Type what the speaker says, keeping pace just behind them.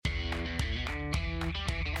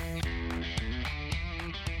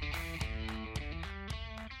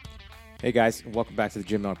Hey guys, and welcome back to the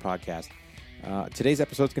Jim Miller Podcast. Today's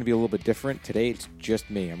episode is going to be a little bit different. Today it's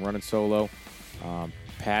just me. I'm running solo.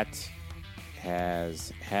 Pat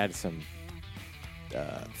has had some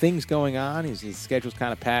things going on. His schedule's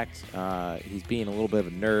kind of packed. He's being a little bit of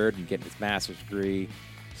a nerd and getting his master's degree,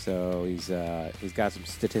 so he's got some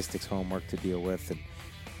statistics homework to deal with, and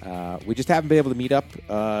we just haven't been able to meet up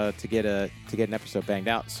to get an episode banged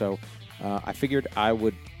out. So I figured I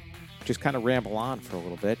would just kind of ramble on for a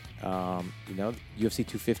little bit. UFC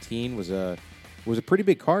 215 was a pretty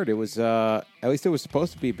big card. It was at least it was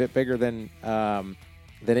supposed to be a bit bigger than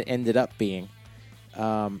it ended up being.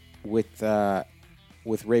 With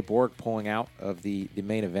Ray Borg pulling out of the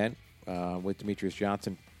main event with Demetrius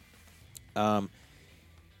Johnson. And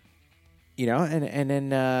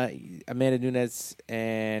then Amanda Nunes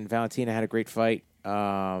and Valentina had a great fight.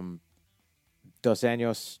 Dos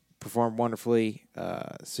Anjos performed wonderfully.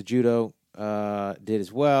 Cejudo did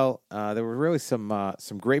as well. There were really some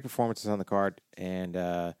great performances on the card, and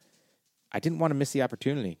I didn't want to miss the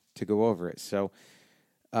opportunity to go over it. So,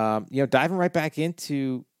 diving right back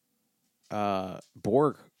into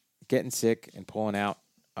Borg getting sick and pulling out.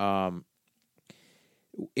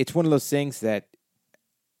 It's one of those things that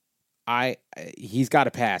he's got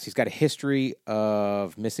a past. He's got a history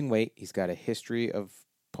of missing weight. He's got a history of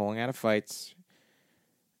pulling out of fights.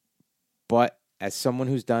 But as someone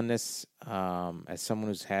who's done this, as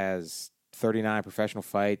someone who has 39 professional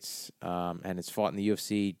fights and has fought in the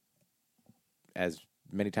UFC as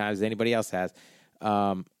many times as anybody else has,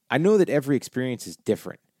 I know that every experience is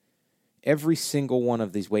different. Every single one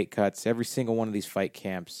of these weight cuts, every single one of these fight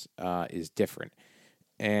camps is different.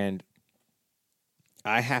 And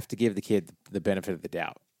I have to give the kid the benefit of the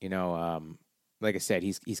doubt. Like I said,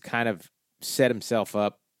 he's kind of set himself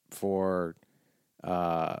up for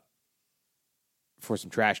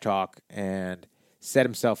some trash talk and set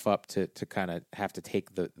himself up to kind of have to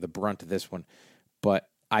take the brunt of this one. But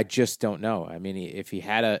I just don't know. I mean, if he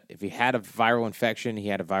had a viral infection, he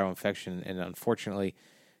had a viral infection, and unfortunately,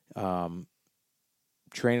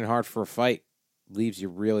 training hard for a fight leaves you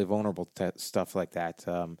really vulnerable to stuff like that.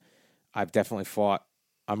 I've definitely fought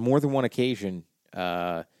on more than one occasion,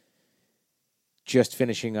 just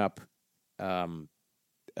finishing up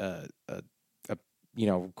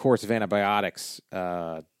course of antibiotics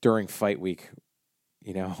during fight week,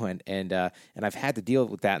 and I've had to deal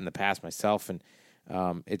with that in the past myself, and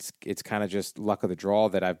it's kind of just luck of the draw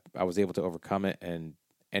that I was able to overcome it and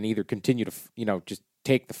either continue to just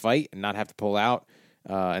take the fight and not have to pull out,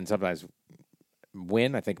 and sometimes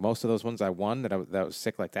win. I think most of those ones I won that was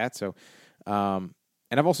sick like that. So,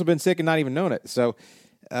 and I've also been sick and not even known it. So,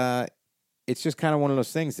 it's just kind of one of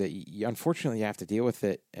those things that unfortunately you have to deal with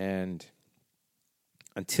it, and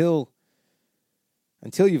until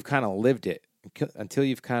you've kind of lived it, until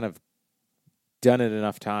you've kind of done it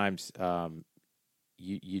enough times, I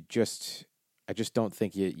just don't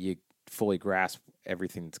think you fully grasp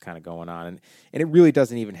everything that's kind of going on, and it really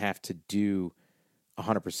doesn't even have to do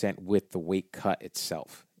 100% with the weight cut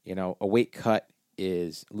itself. A weight cut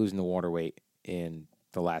is losing the water weight in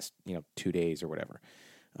the last 2 days or whatever.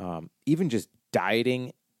 Even just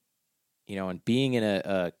dieting, and being in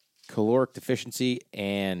a caloric deficiency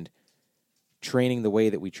and training the way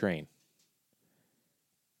that we train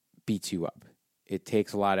beats you up. It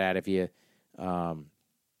takes a lot out of you, and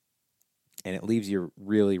it leaves you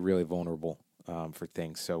really, really vulnerable for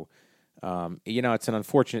things. So, it's an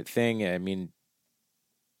unfortunate thing. I mean,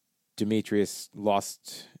 Demetrius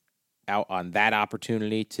lost out on that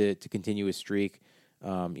opportunity to continue his streak.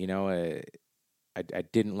 I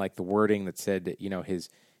didn't like the wording that said that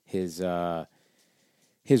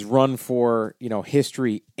his run for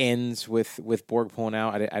history ends with Borg pulling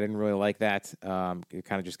out. I didn't really like that. It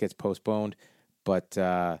kind of just gets postponed, but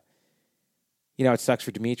it sucks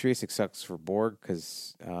for Demetrius. It sucks for Borg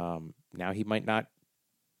because now he might not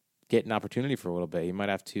get an opportunity for a little bit. He might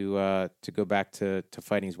have to go back to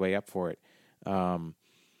fighting his way up for it.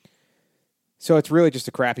 So it's really just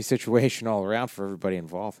a crappy situation all around for everybody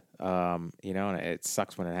involved. And it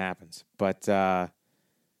sucks when it happens. But I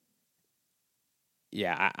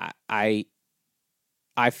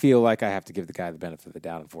feel like I have to give the guy the benefit of the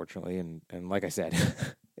doubt, unfortunately. And like I said,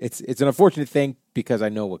 it's an unfortunate thing because I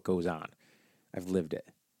know what goes on. I've lived it.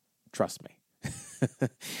 Trust me.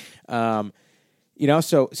 So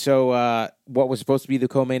what was supposed to be the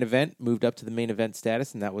co-main event moved up to the main event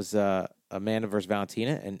status, and that was Amanda versus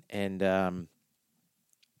Valentina. And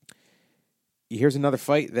here's another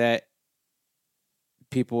fight that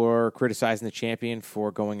people are criticizing the champion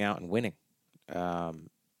for going out and winning.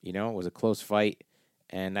 It was a close fight,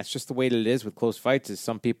 And that's just the way that it is with close fights. Is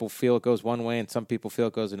some people feel it goes one way, and some people feel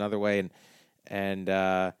it goes another way. And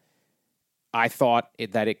I thought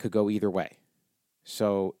that it could go either way,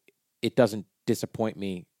 so it doesn't disappoint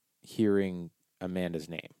me hearing Amanda's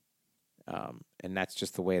name. And that's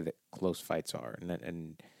just the way that close fights are.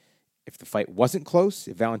 And if the fight wasn't close,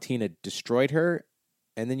 if Valentina destroyed her,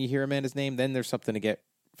 and then you hear Amanda's name, then there's something to get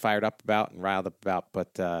fired up about and riled up about.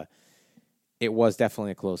 But it was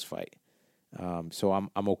definitely a close fight. So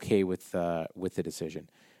I'm okay with the decision.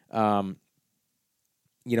 I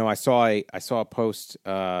saw a post,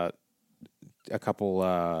 a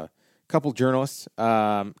couple journalists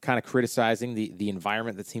kind of criticizing the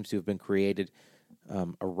environment that seems to have been created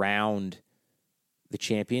around the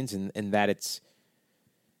champions, and that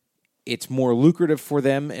it's more lucrative for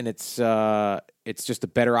them, and it's just a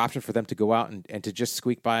better option for them to go out and to just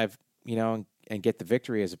squeak by, and get the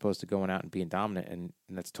victory as opposed to going out and being dominant, and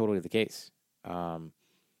that's totally the case. The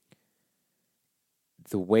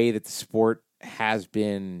way that the sport has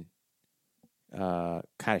been kind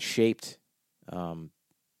of shaped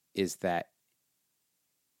is that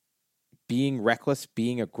being reckless,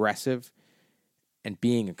 being aggressive, and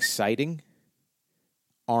being exciting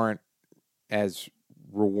aren't as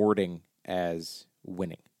rewarding as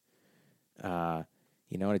winning. And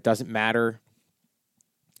it doesn't matter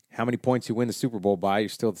how many points you win the Super Bowl by, you're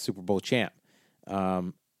still the Super Bowl champ.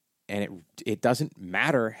 And it doesn't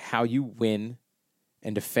matter how you win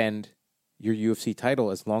and defend your UFC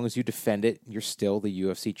title. As long as you defend it, you're still the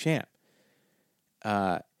UFC champ.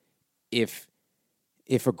 If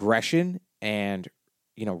aggression and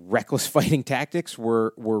reckless fighting tactics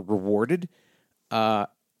were rewarded, I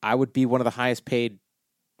would be one of the highest paid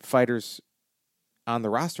fighters on the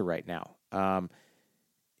roster right now.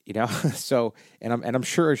 So and I'm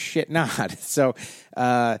sure as shit not. So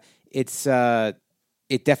it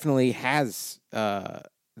definitely has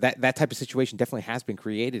that type of situation definitely has been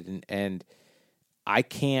created, and I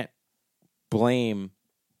can't blame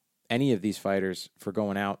any of these fighters for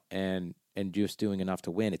going out and just doing enough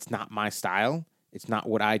to win. It's not my style. It's not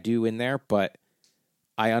what I do in there, but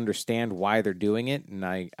I understand why they're doing it, and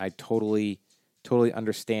I totally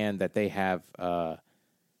understand that they have a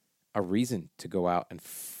reason to go out and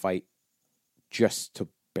fight just to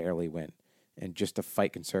barely win and just to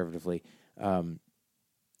fight conservatively,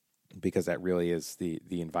 because that really is the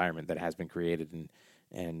environment that has been created.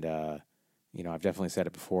 And I've definitely said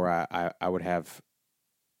it before. I would have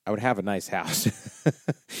a nice house,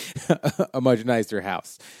 a much nicer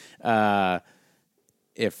house,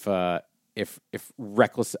 if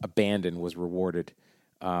reckless abandon was rewarded,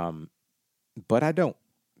 but I don't.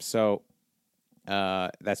 So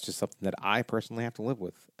that's just something that I personally have to live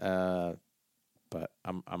with. But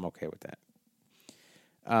I'm okay with that.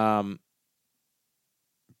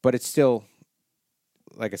 But it's still,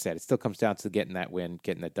 like I said, it still comes down to getting that win,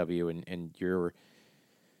 getting that W, and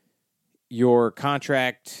your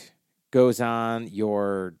contract goes on,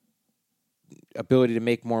 your ability to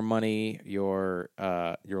make more money, your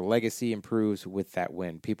legacy improves with that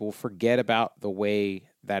win. People forget about the way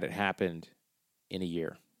that it happened in a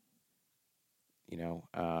year.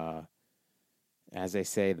 As they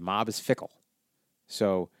say, the mob is fickle.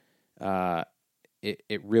 So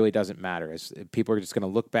it really doesn't matter. People are just going to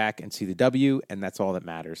look back and see the W, and that's all that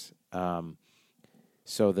matters.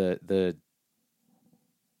 So the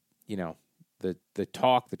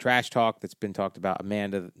talk, the trash talk that's been talked about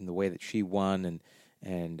Amanda and the way that she won,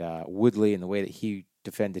 and Woodley and the way that he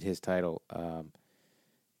defended his title,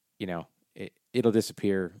 it'll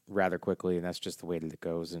disappear rather quickly, and that's just the way that it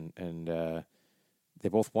goes. And they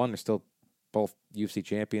both won. They're still both UFC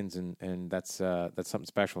champions, and that's something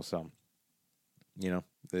special. So, you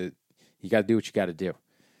got to do what you got to do.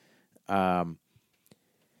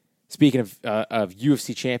 Speaking of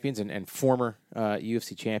UFC champions and former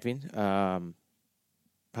UFC champion,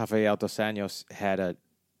 Rafael dos Anjos had a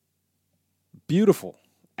beautiful,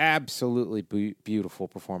 absolutely beautiful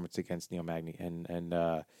performance against Neil Magny, and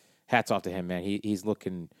hats off to him, man. He's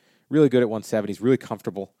looking really good at 170. He's really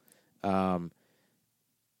comfortable, and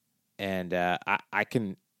I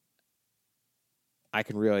can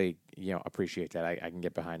really appreciate that. I can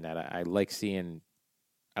get behind that. I like seeing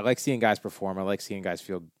guys perform. I like seeing guys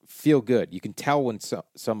feel good. You can tell when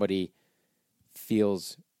somebody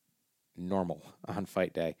feels normal on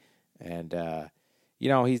fight day, and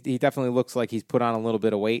he definitely looks like he's put on a little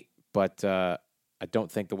bit of weight, but I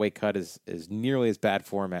don't think the weight cut is nearly as bad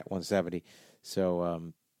for him at 170.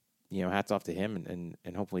 So hats off to him,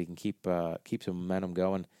 and hopefully he can keep some momentum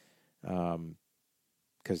going,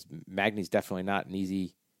 because Magny's definitely not an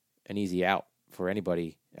easy out for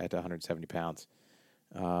anybody at 170 pounds.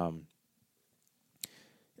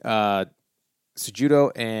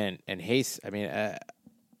 Cejudo and Hayes. I mean,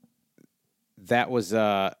 that was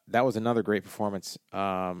another great performance.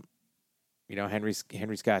 Henry's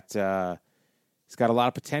got he's got a lot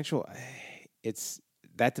of potential. It's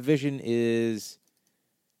that division is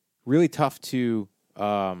really tough to.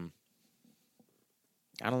 I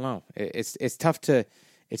don't know. It's tough to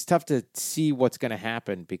see what's going to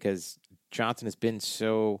happen because Johnson has been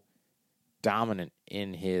so dominant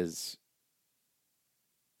in his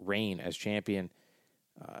reign as champion.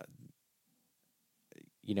 I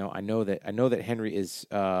know that Henry is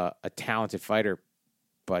a talented fighter,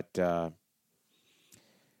 but I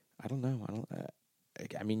don't know.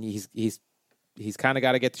 I mean, he's kind of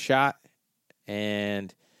got to get the shot,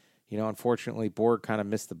 and unfortunately, Borg kind of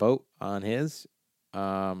missed the boat on his.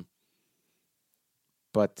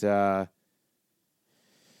 But I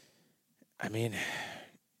mean,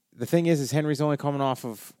 the thing is Henry's only coming off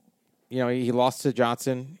of, he lost to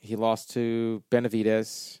Johnson, he lost to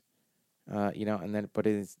Benavidez, and then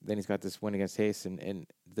he's got this win against Hayes, and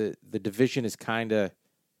the division is kind of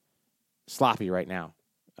sloppy right now.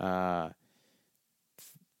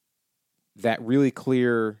 That really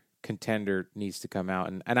clear contender needs to come out,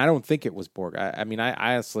 and I don't think it was Borg. I mean, I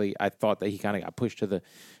honestly thought that he kind of got pushed to the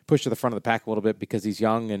front of the pack a little bit because he's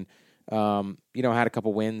young and had a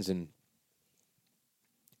couple wins, and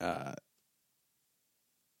I'm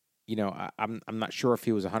not sure if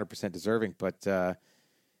he was 100% deserving, but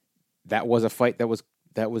that was a fight that was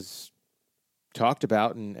talked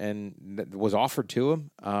about and was offered to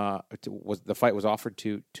him. The fight was offered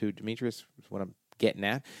to Demetrius, is what I'm getting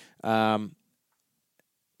at.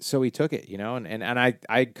 So he took it, and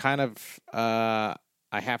I kind of I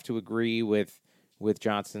have to agree with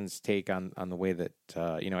Johnson's take on the way that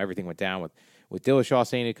everything went down with Dillashaw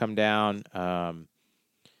saying he'd come down.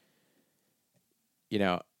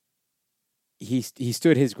 He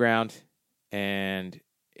stood his ground, and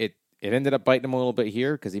it ended up biting him a little bit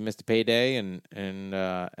here because he missed a payday and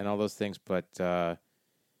all those things. But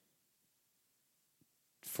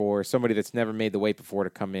for somebody that's never made the weight before to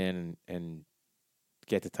come in and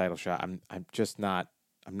get the title shot, I'm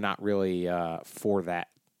not really for that.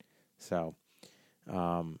 So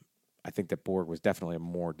I think that Borg was definitely a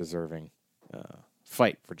more deserving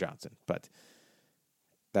fight for Johnson, but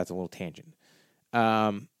that's a little tangent.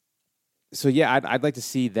 So yeah, I'd like to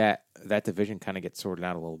see that division kind of get sorted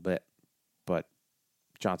out a little bit, but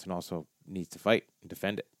Johnson also needs to fight and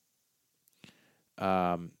defend it.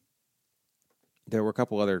 There were a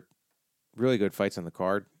couple other really good fights on the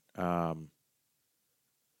card, and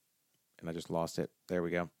I just lost it. There we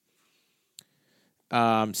go.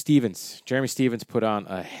 Jeremy Stevens put on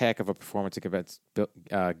a heck of a performance against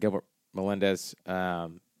Gilbert Melendez.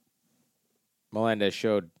 Melendez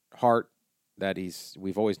showed heart that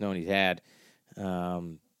we've always known he's had,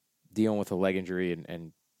 dealing with a leg injury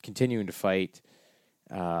and continuing to fight.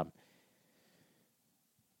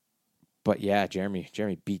 But yeah, Jeremy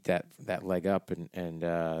beat that leg up, and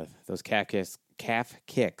those calf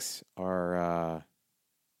kicks are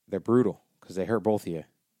they're brutal because they hurt both of you,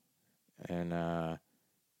 and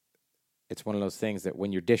it's one of those things that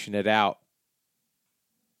when you're dishing it out,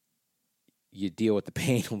 you deal with the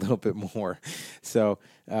pain a little bit more. So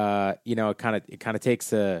it kind of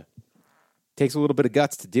takes a little bit of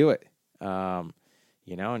guts to do it, and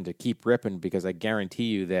to keep ripping, because I guarantee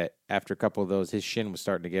you that after a couple of those, his shin was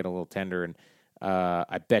starting to get a little tender, and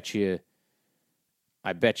I bet you,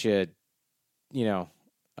 a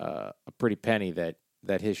pretty penny that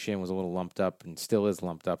his shin was a little lumped up and still is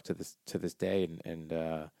lumped up to this day, and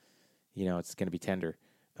it's going to be tender,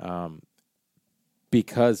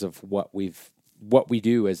 because of what we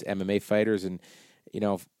do as MMA fighters, and we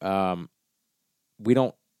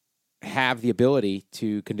don't have the ability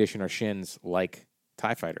to condition our shins like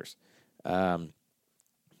Thai fighters. The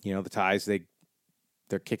Thais,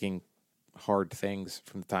 they're kicking hard things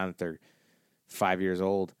from the time that they're 5 years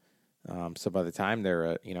old. So by the time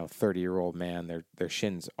they're a 30-year-old man, their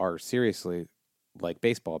shins are seriously like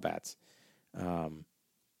baseball bats.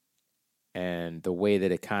 And the way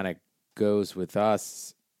that it kind of goes with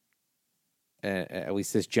us, at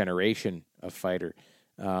least this generation of fighter,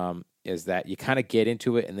 is that you kind of get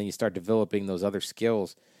into it and then you start developing those other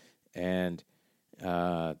skills, and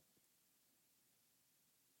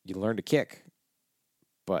you learn to kick,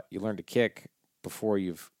 but you learn to kick before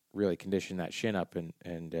you've really conditioned that shin up,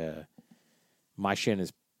 and my shin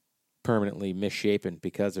is permanently misshapen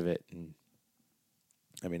because of it. And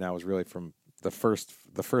I mean, that was really from the first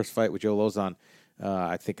fight with Joe Lozon.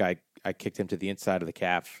 I think I kicked him to the inside of the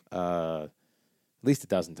calf at least a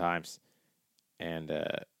dozen times, and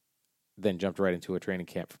then jumped right into a training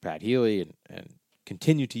camp for Pat Healy, and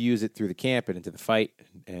continue to use it through the camp and into the fight,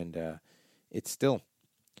 and it's still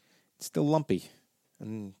lumpy,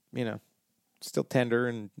 and still tender.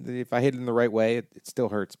 And if I hit it in the right way, it still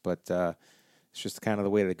hurts. But it's just kind of the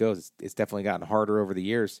way that it goes. It's definitely gotten harder over the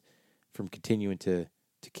years from continuing to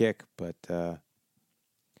kick. But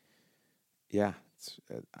yeah,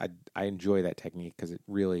 I enjoy that technique because it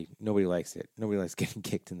really nobody likes it. Nobody likes getting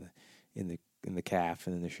kicked in the calf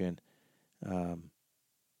and in the shin.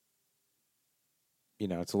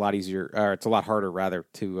 It's a lot easier, or it's a lot harder rather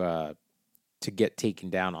to get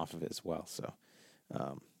taken down off of it as well. So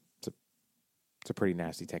it's a pretty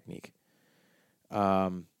nasty technique.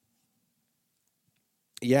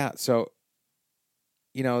 Yeah. So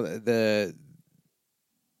the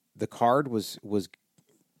card was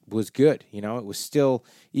good. It was still,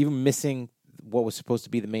 even missing what was supposed to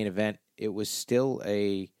be the main event, it was still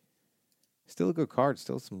a good card.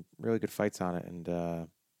 Still some really good fights on it, and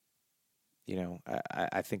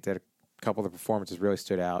I think that a couple of the performances really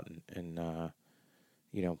stood out, and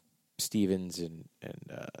Stevens and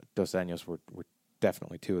Dos Anjos were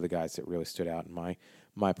definitely two of the guys that really stood out in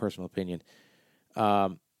my personal opinion.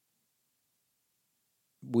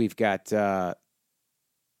 We've got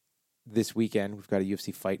this weekend, we've got a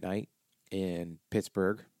UFC Fight Night in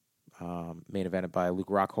Pittsburgh, main evented by Luke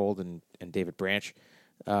Rockhold and David Branch.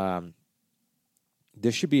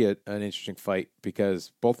 This should be an interesting fight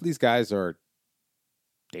because both of these guys are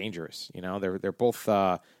dangerous. They're both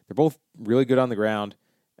really good on the ground,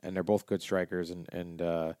 and they're both good strikers. And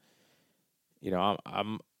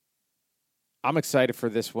I'm excited for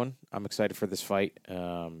this one. I'm excited for this fight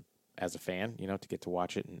as a fan. To get to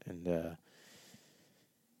watch it, and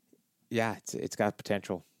yeah, it's got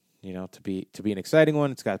potential. To be an exciting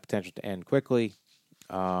one. It's got potential to end quickly.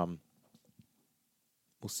 We'll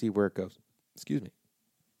see where it goes. Excuse me.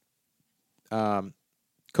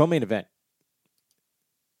 Co-main event.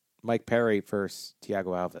 Mike Perry versus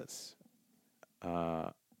Thiago Alves.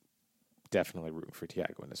 Definitely rooting for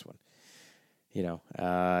Thiago in this one. He's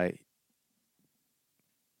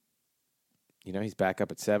back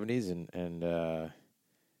up at 70s and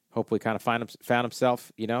hopefully kind of found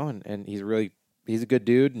himself, and he's a good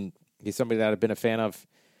dude, and he's somebody that I've been a fan of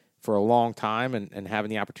for a long time, and having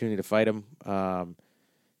the opportunity to fight him,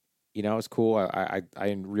 it's cool. I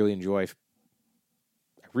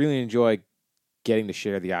really enjoy getting to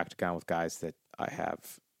share the octagon with guys that I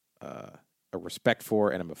have a respect for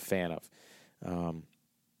and I'm a fan of. And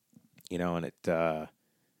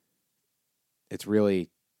it's really,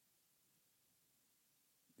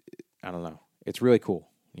 I don't know, it's really cool.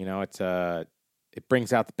 It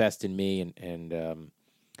brings out the best in me, and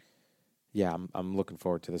yeah, I'm looking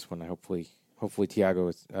forward to this one. Hopefully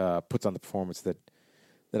Thiago puts on the performance that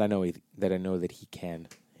I know that he can.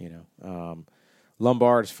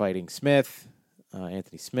 Lombard is fighting Smith,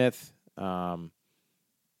 Anthony Smith. We'll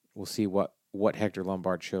see what Hector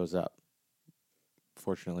Lombard shows up.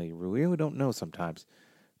 Fortunately, we really don't know sometimes,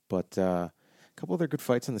 but a couple other good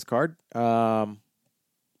fights on this card.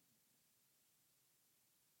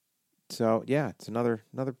 So yeah, it's another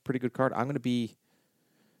pretty good card. I'm gonna be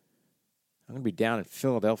down in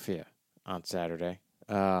Philadelphia on Saturday.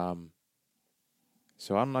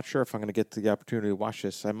 So I'm not sure if I'm going to get the opportunity to watch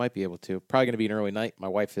this. I might be able to. Probably going to be an early night. My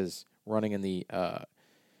wife is running in the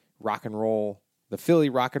Philly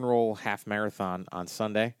Rock and Roll half marathon on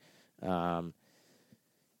Sunday.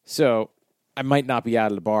 So I might not be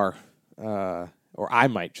out of the bar, or I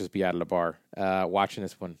might just be out of the bar watching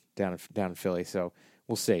this one down in Philly. So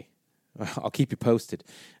we'll see. I'll keep you posted.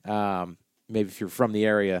 Maybe if you're from the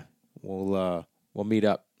area, we'll meet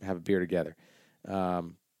up, have a beer together.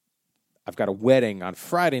 I've got a wedding on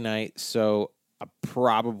Friday night, so I'm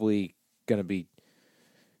probably going to be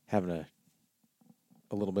having a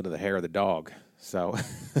little bit of the hair of the dog. So,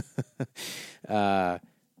 but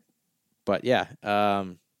yeah, yeah,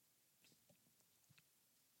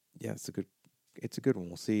 it's a good one.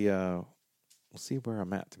 We'll see where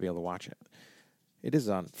I'm at to be able to watch it. It is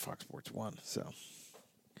on Fox Sports 1, so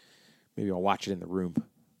maybe I'll watch it in the room,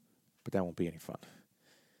 but that won't be any fun.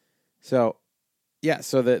 So, yeah,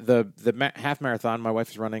 so the half marathon, my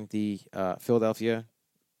wife is running the Philadelphia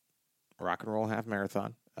Rock and Roll half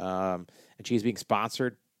marathon, and she's being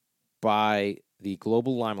sponsored by the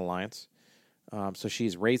Global Lyme Alliance. So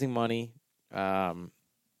she's raising money. Well,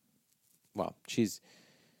 she's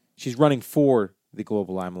running for the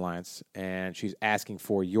Global Lyme Alliance, and she's asking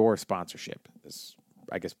for your sponsorship. Is,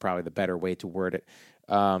 I guess, probably the better way to word it.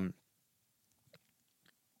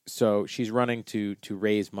 So she's running to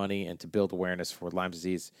raise money and to build awareness for Lyme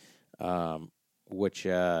disease, which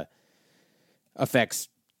affects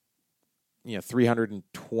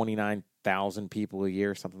 329,000 people a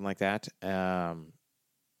year, something like that. And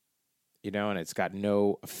it's got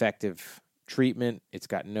no effective treatment. It's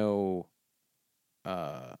got no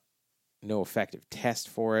effective test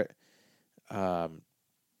for it. And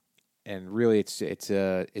really, it's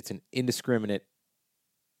an indiscriminate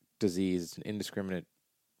disease. It's an indiscriminate,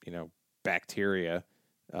 bacteria,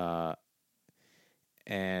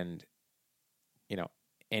 and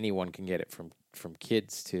anyone can get it from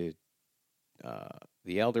kids to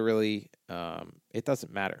the elderly. It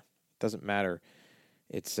doesn't matter. It doesn't matter.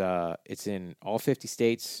 It's in all 50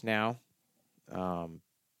 states now.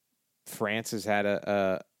 France has had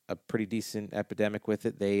a pretty decent epidemic with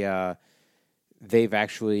it. They've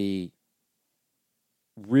actually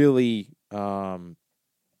really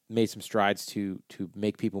made some strides to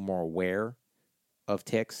make people more aware of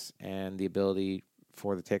ticks and the ability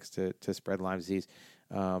for the ticks to spread Lyme disease.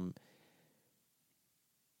 And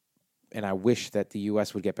I wish that the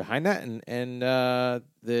U.S. would get behind that. And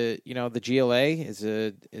the GLA is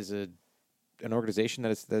an organization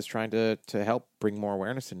that's trying to help bring more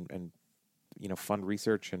awareness and fund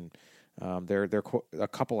research. And there are a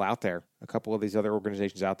couple out there, a couple of these other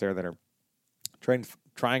organizations out there that are trying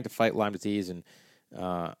to fight Lyme disease, and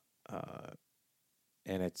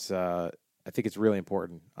it's I think it's really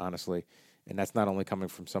important, honestly. And that's not only coming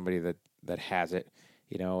from somebody that has it.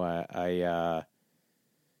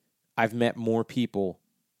 I've met more people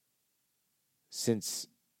since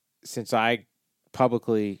I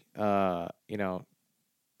publicly said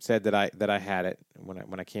that I had it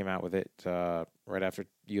when I came out with it right after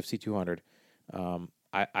UFC 200.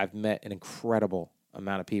 I've met an incredible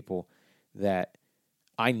amount of people that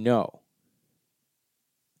I know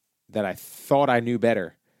that I thought I knew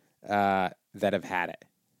better that have had it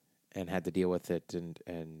and had to deal with it, and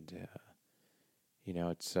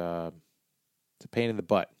it's a pain in the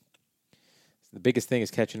butt. The biggest thing is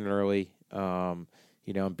catching it early, and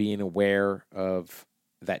being aware of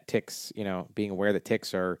that ticks, being aware that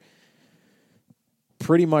ticks are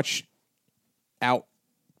pretty much out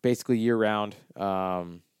basically year round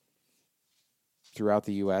throughout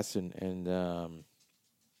the U.S. And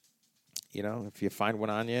if you find one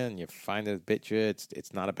on you and you find that it bit you,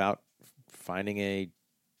 it's not about finding a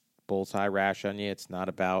bullseye rash on you. It's not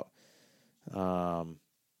about,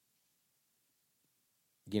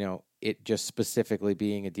 it just specifically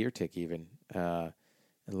being a deer tick even.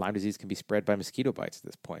 And Lyme disease can be spread by mosquito bites at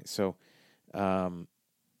this point. So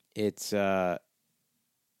it's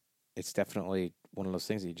definitely one of those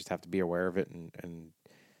things that you just have to be aware of it and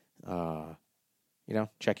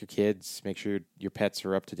check your kids, make sure your pets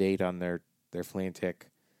are up to date on their flea and tick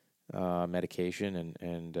medication,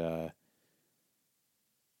 and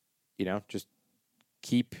just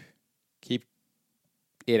keep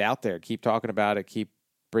it out there, keep talking about it, keep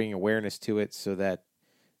bringing awareness to it so that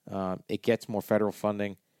it gets more federal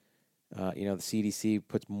funding. The CDC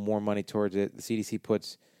puts more money towards it. The CDC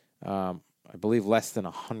puts, I believe, less than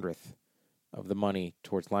 100th of the money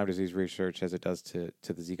towards Lyme disease research as it does to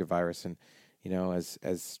the Zika virus. And,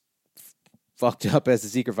 as fucked up as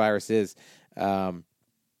the Zika virus is,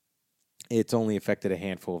 it's only affected a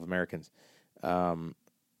handful of Americans. And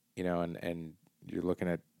you're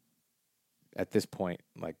looking at this point,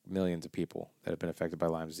 like millions of people that have been affected by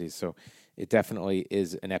Lyme disease. So it definitely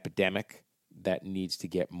is an epidemic that needs to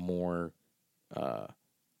get more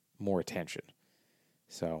attention.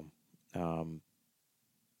 So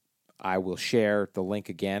I will share the link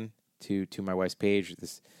again to my wife's page.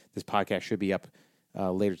 This podcast should be up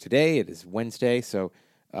later today. It is Wednesday, so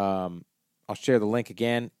I'll share the link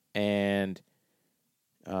again. And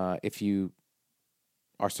if you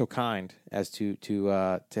are so kind as to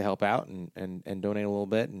help out and donate a little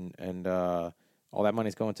bit, and all that money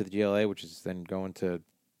is going to the GLA, which is then going to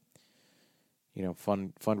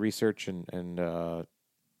fund research and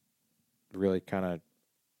really kind of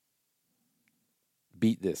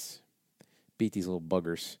beat these little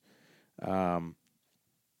buggers.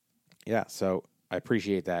 So I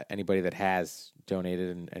appreciate that. Anybody that has donated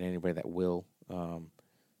and anybody that will,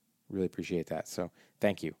 really appreciate that. So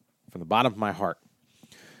thank you from the bottom of my heart.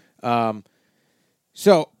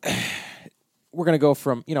 So we're going to go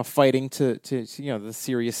from, fighting to the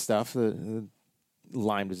serious stuff, the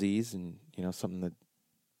Lyme disease, and, something that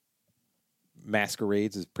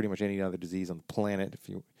masquerades as pretty much any other disease on the planet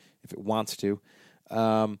if it wants to.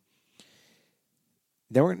 Now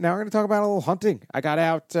we're going to talk about a little hunting. I got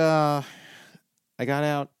out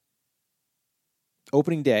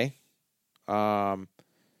opening day. The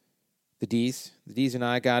D's and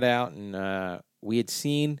I got out, and we had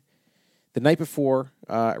seen the night before,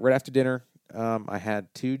 right after dinner. I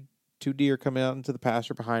had two deer come out into the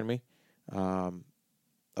pasture behind me. a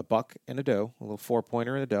buck and a doe, a little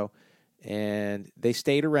 4-pointer and a doe, and they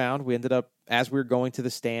stayed around. We ended up, as we were going to the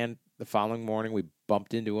stand the following morning, we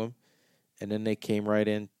bumped into them, and then they came right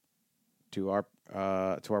in to our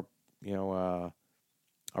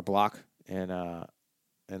our block and the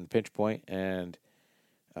pinch point and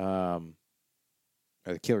or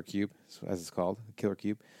the killer cube, as it's called, the killer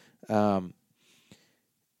cube.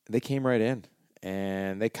 They came right in,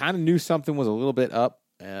 and they kind of knew something was a little bit up.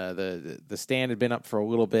 The stand had been up for a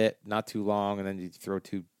little bit, not too long, and then you throw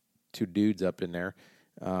two dudes up in there.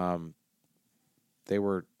 They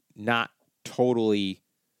were not totally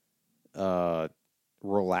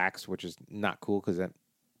relaxed, which is not cool because that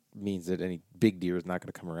means that any big deer is not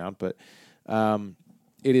going to come around. But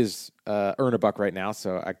it is earn a buck right now,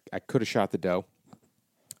 so I could have shot the doe.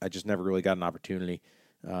 I just never really got an opportunity.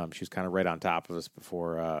 She was kind of right on top of us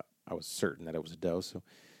before I was certain that it was a doe, so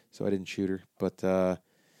I didn't shoot her. But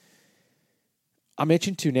I'm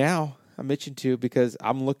itching to now. I'm itching to because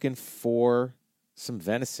I'm looking for some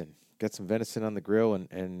venison. Get some venison on the grill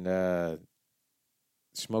and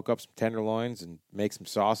smoke up some tenderloins and make some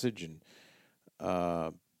sausage and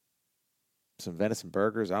some venison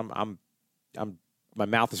burgers. I'm my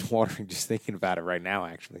mouth is watering just thinking about it right now.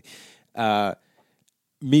 Actually,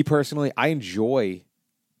 me personally, I enjoy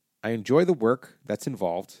the work that's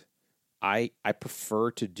involved. I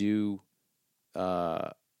prefer to do,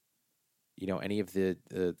 any of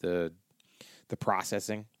the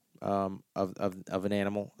processing of an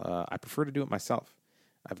animal. I prefer to do it myself.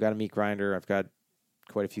 I've got a meat grinder. I've got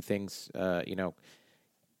quite a few things,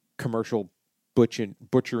 commercial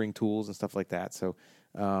butchering tools and stuff like that. So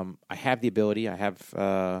I have the ability. I have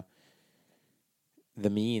the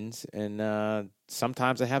means, and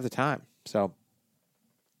sometimes I have the time. So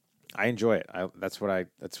I enjoy it. That's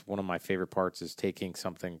one of my favorite parts is taking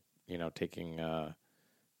something, taking a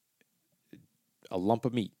lump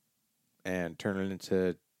of meat and turning it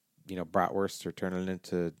into, bratwurst or turning it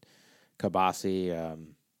into kielbasa,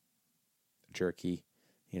 jerky,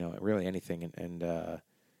 really anything, and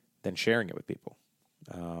then sharing it with people,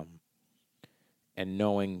 and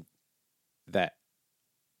knowing that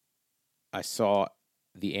I saw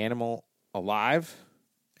the animal alive,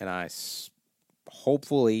 and I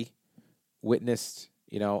hopefully witnessed,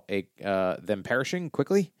 them perishing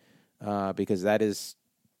quickly, because that is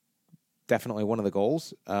definitely one of the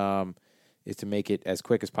goals, is to make it as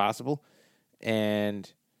quick as possible,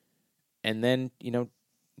 and then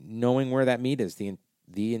knowing where that meat is the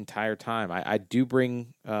entire time. I do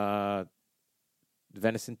bring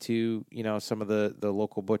venison to some of the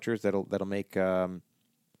local butchers that'll make hot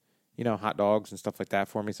dogs and stuff like that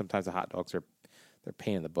for me. Sometimes the hot dogs they're a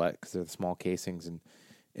pain in the butt because they're the small casings, and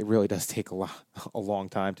it really does take a long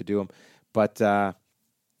time to do them. But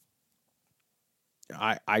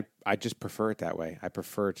I just prefer it that way. I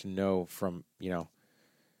prefer to know from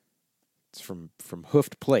it's from hoof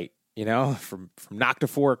to plate, from knock to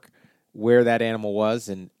fork where that animal was,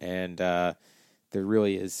 and there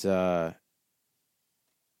really is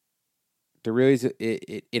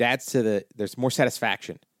it adds to there's more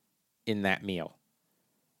satisfaction in that meal,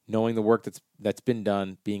 knowing the work that's been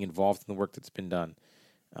done, being involved in the work that's been done.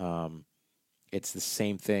 It's the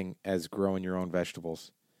same thing as growing your own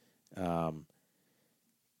vegetables. That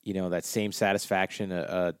same satisfaction,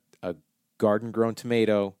 a garden-grown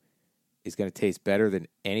tomato is going to taste better than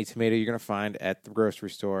any tomato you're going to find at the grocery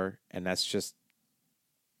store, and that's just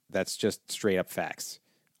straight-up facts,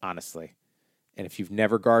 honestly. And if you've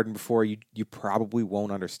never gardened before, you probably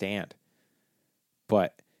won't understand.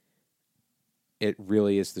 But it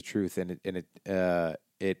really is the truth, and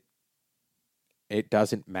it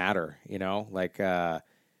doesn't matter,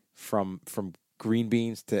 from green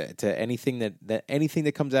beans to anything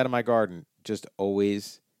that comes out of my garden just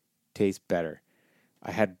always tastes better.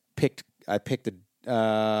 I picked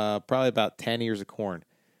probably about 10 ears of corn.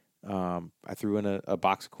 I threw in a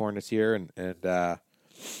box of corn this year and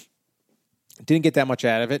didn't get that much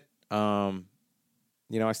out of it. I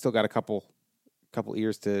still got a couple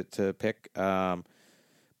ears to pick. But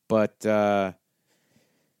the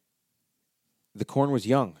corn was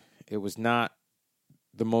young. It was not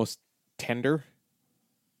the most tender,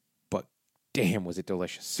 but damn, was it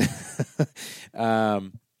delicious.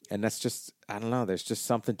 And that's just, I don't know, there's just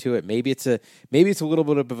something to it. Maybe it's a little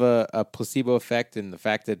bit of a placebo effect, in the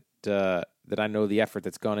fact that I know the effort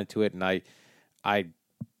that's gone into it, and I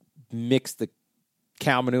mixed the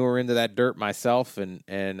cow manure into that dirt myself, and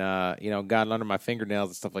got it under my fingernails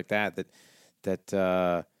and stuff like that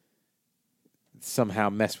somehow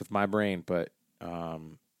messed with my brain. But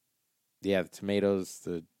the tomatoes,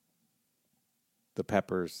 the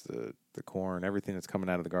peppers, the corn, everything that's coming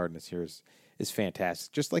out of the garden this year is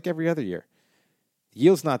fantastic, just like every other year. The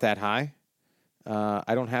yield's not that high.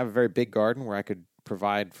 I don't have a very big garden where I could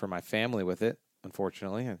provide for my family with it,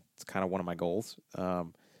 unfortunately. It's kind of one of my goals,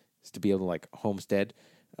 is to be able to like homestead,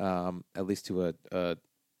 at least to a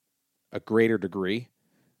greater degree.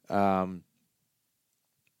 But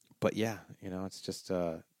yeah, it's just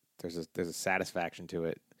there's a satisfaction to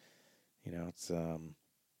it. It's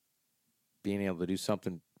being able to do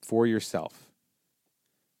something for yourself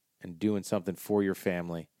and doing something for your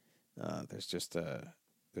family. There's just a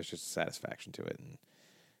satisfaction to it.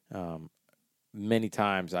 And many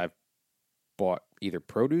times I've bought either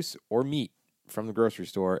produce or meat from the grocery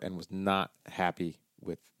store and was not happy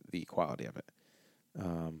with the quality of it.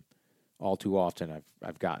 All too often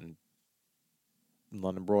I've gotten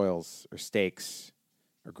London broils or steaks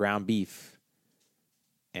or ground beef,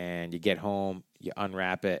 and you get home, you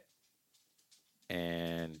unwrap it,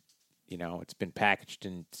 and it's been packaged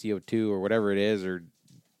in CO2 or whatever it is, or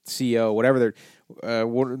CO, whatever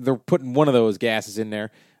they're putting one of those gases in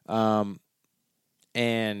there,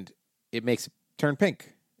 and it makes it turn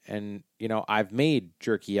pink. And I've made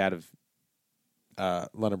jerky out of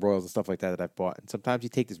London broils and stuff like that I've bought. And sometimes you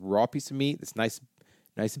take this raw piece of meat that's nice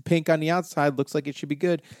and pink on the outside, looks like it should be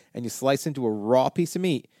good, and you slice into a raw piece of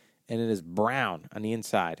meat, and it is brown on the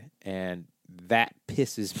inside, and that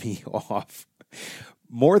pisses me off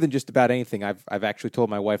more than just about anything. I've actually told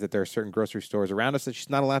my wife that there are certain grocery stores around us that she's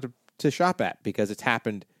not allowed to shop at because it's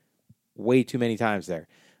happened way too many times there.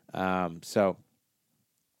 So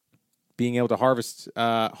being able to harvest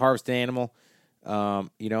an animal,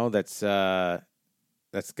 that's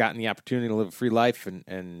gotten the opportunity to live a free life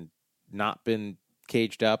and not been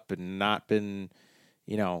caged up and not been,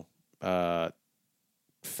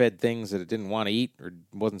 fed things that it didn't want to eat or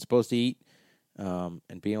wasn't supposed to eat,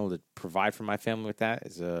 and being able to provide for my family with that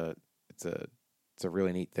it's a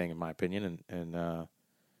really neat thing in my opinion, and I'm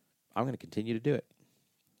going to continue to do it.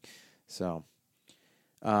 So,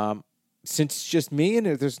 since it's just me and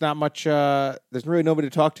there's not much, there's really nobody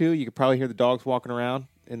to talk to. You could probably hear the dogs walking around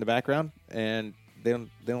in the background, and they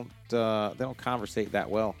don't conversate that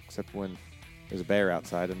well, except when there's a bear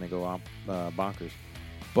outside and they go bonkers.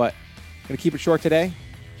 But I'm going to keep it short today.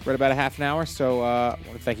 Right about a half an hour. So I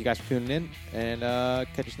want to thank you guys for tuning in, and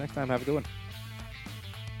catch us next time. Have a good one.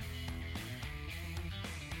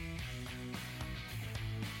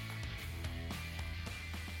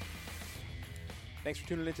 Thanks for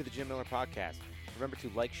tuning in to the Jim Miller Podcast. Remember to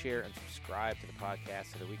like, share, and subscribe to the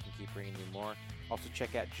podcast so that we can keep bringing you more. Also,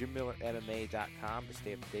 check out JimMillerMMA.com to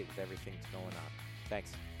stay up to date with everything that's going on.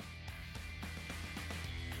 Thanks.